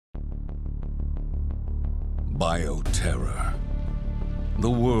Bioterror.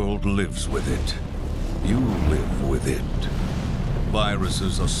 The world lives with it. You live with it.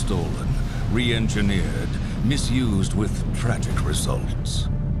 Viruses are stolen, re-engineered, misused with tragic results.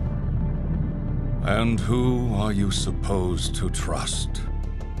 And who are you supposed to trust?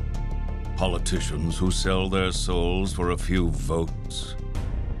 Politicians who sell their souls for a few votes?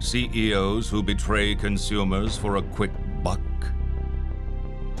 CEOs who betray consumers for a quick buck?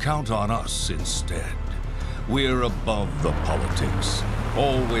 Count on us instead. We're above the politics,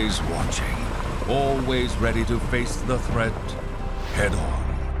 always watching, always ready to face the threat head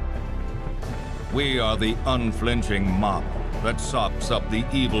on. We are the unflinching mop that sops up the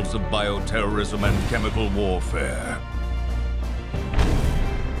evils of bioterrorism and chemical warfare.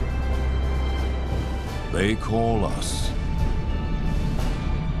 They call us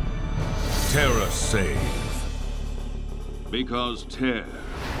TerraSave. Because Terra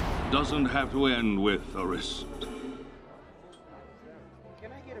doesn't have to end with a wrist.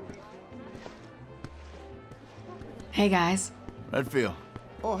 Hey guys. Redfield.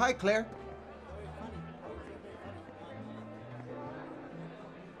 Oh, hi, Claire.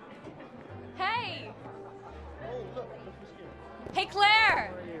 Hey! Hey,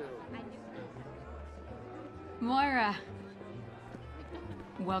 Claire! Moira.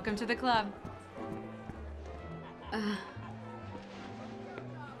 Welcome to the club.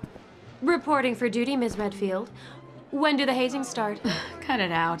 Reporting for duty, Ms. Redfield. When do the hazings start? Cut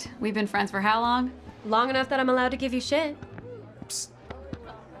it out. We've been friends for how long? Long enough that I'm allowed to give you shit. Psst.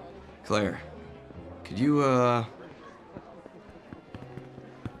 Claire, could you,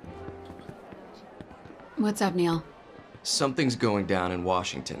 What's up, Neil? Something's going down in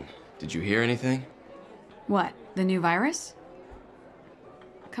Washington. Did you hear anything? What, the new virus?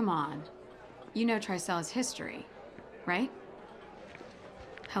 Come on. You know Tricella's history, right?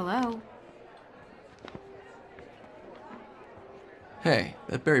 Hello? Hey,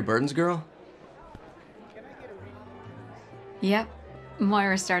 that Barry Burton's girl? Yep.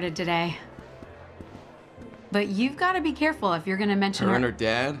 Moira started today. But you've got to be careful if you're going to mention Her and her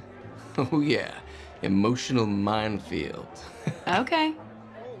dad? Oh yeah, emotional minefield. Okay.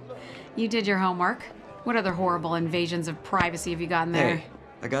 You did your homework. What other horrible invasions of privacy have you gotten there? Hey,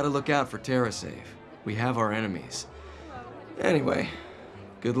 I gotta look out for TerraSave. We have our enemies. Anyway,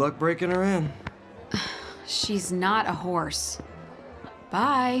 good luck breaking her in. She's not a horse.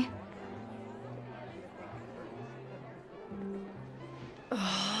 Bye.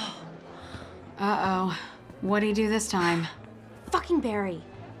 Uh-oh. What'd he do this time? Fucking Barry.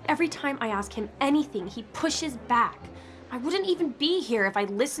 Every time I ask him anything, he pushes back. I wouldn't even be here if I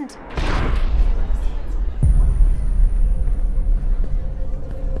listened to...